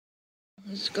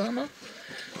It's gone up.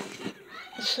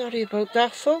 Sorry about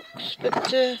that, folks,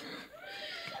 but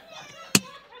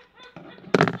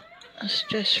let's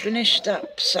just finish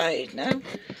that side now.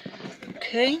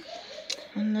 Okay,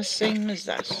 and the same as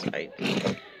that side.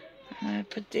 I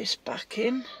put this back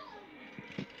in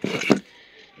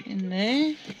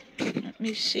there. Let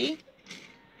me see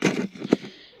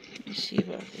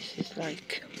what this is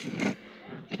like.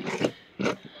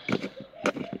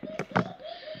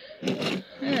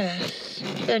 Yes,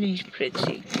 very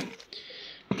pretty.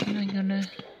 And I'm gonna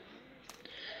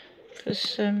put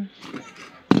some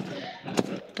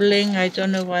bling. I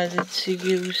don't know whether to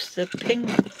use the pink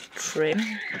trim,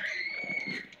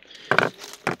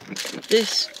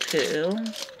 this pearl.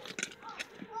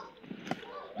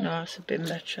 No, that's a bit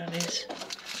much, that is.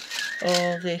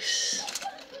 Or this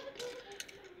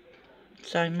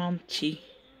diamante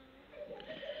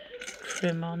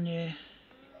trim on here.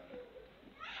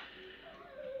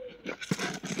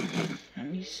 Let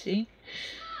me see.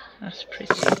 That's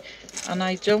pretty. And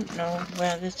I don't know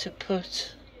whether to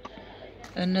put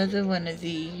another one of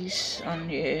these on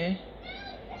here,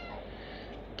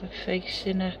 but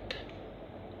facing up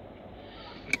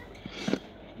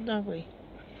that way,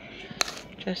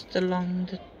 just along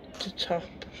the top.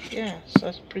 Yes,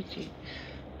 that's pretty.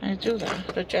 I do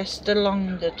that, but just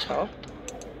along the top.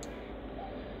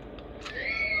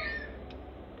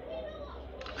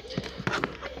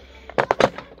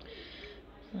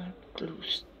 That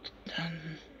glue's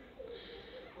done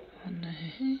on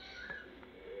there.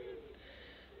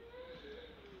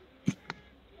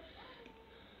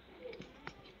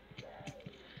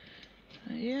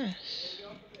 Yes.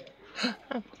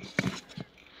 Oh.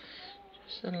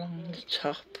 Just along the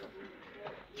top.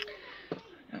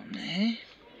 Down there.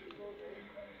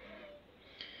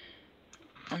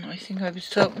 And I think I was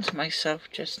talking to myself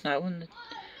just now and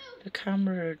the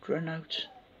camera had run out.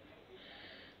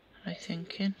 I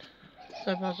thinking.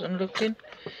 I wasn't looking.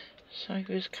 So I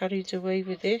was carried away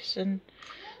with this and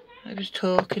I was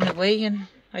talking away and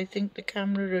I think the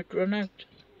camera had run out.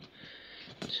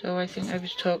 So I think I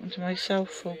was talking to myself,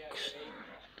 folks.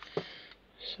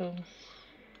 So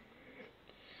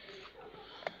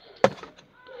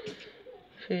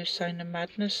first sign of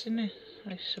madness, isn't it?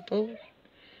 I suppose.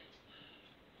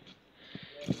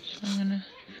 So I'm gonna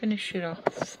finish it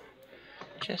off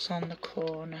just on the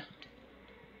corner.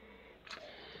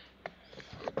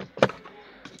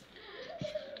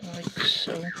 Like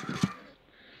so.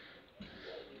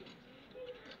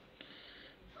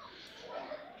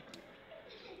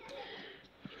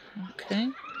 Okay.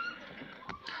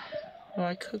 Well,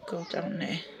 I could go down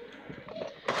there.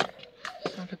 So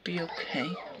that'll be okay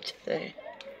to there.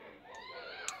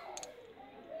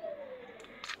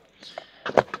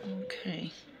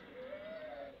 Okay.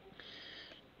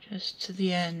 Just to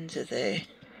the end of there.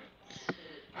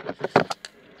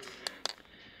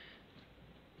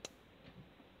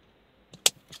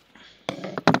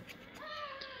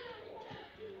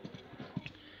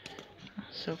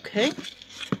 That's okay.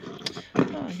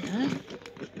 Oh yeah.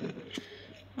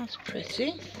 That's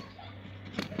pretty.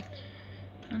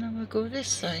 And then we'll go this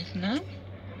side now.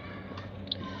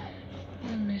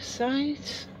 On this side.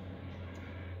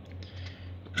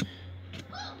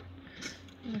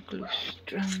 The glue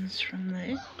strands from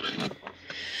there.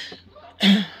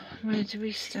 Where do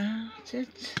we start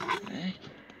it? There.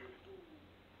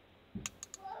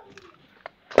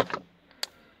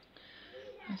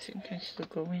 I think I still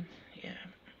go in. Yeah.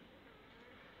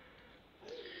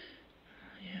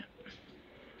 Yeah.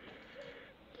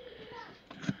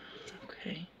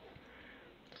 Okay.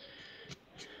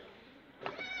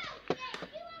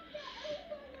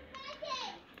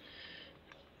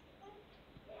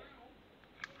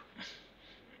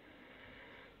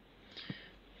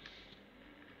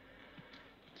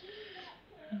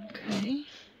 Okay.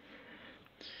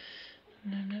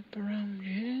 And then up around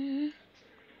here.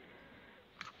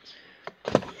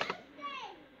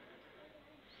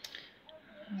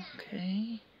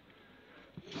 Okay.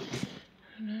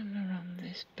 And then around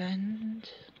this bend.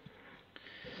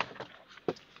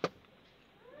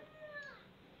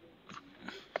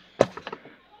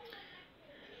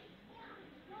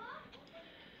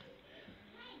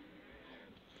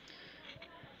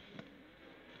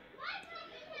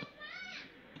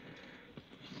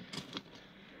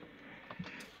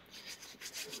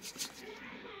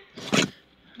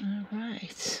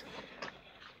 Alright.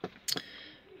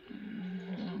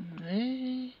 Along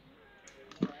there.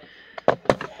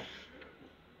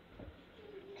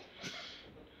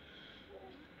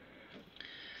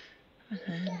 And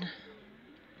then,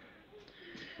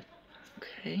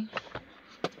 okay.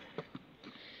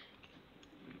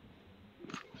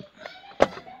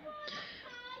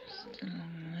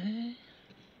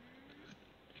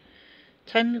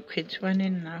 Time you kids went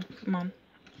in now, come on.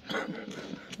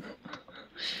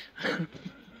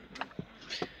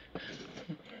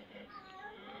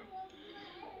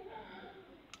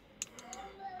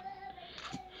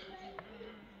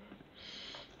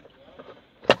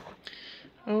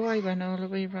 Oh, I went all the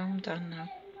way round that now.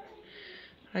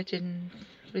 I didn't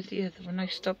with the other one, I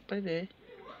stopped by there.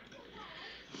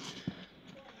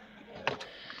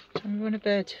 So I'm going to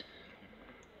bed.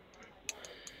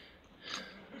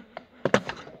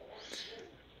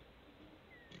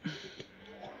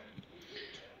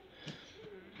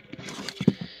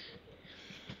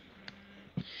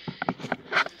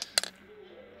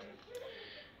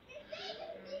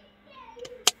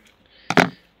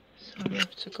 So I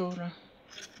have to go around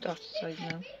that side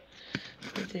now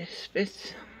with this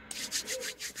bit.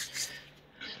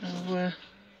 So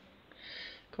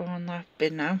go on that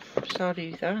bit now.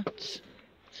 Sorry that.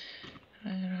 I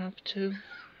have to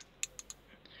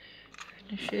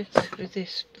finish it with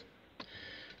this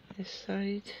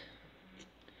side.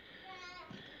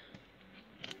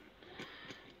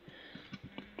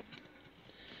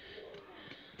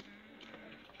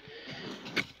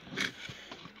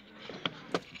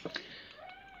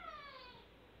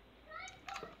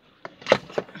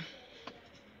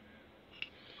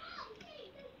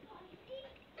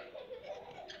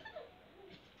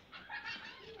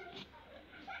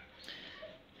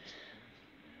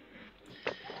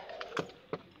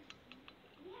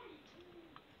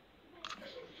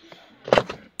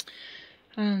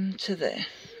 And to there,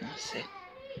 that's it.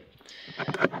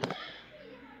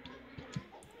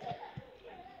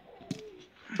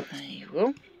 There you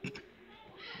go.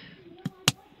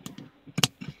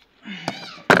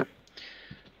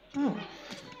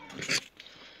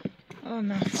 Oh,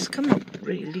 that's come up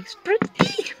really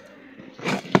pretty.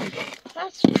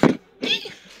 That's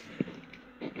pretty.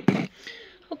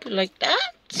 Hope you like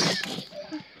that.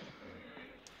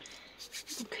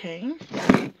 Okay.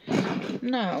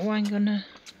 Now I'm gonna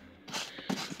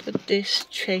put this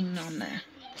chain on there.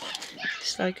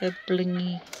 It's like a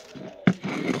blingy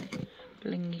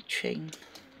chain.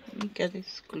 Let me get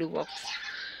this glue off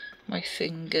my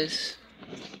fingers.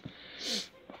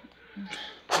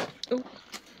 Oh,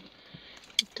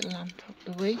 get the lamp out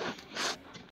of the way.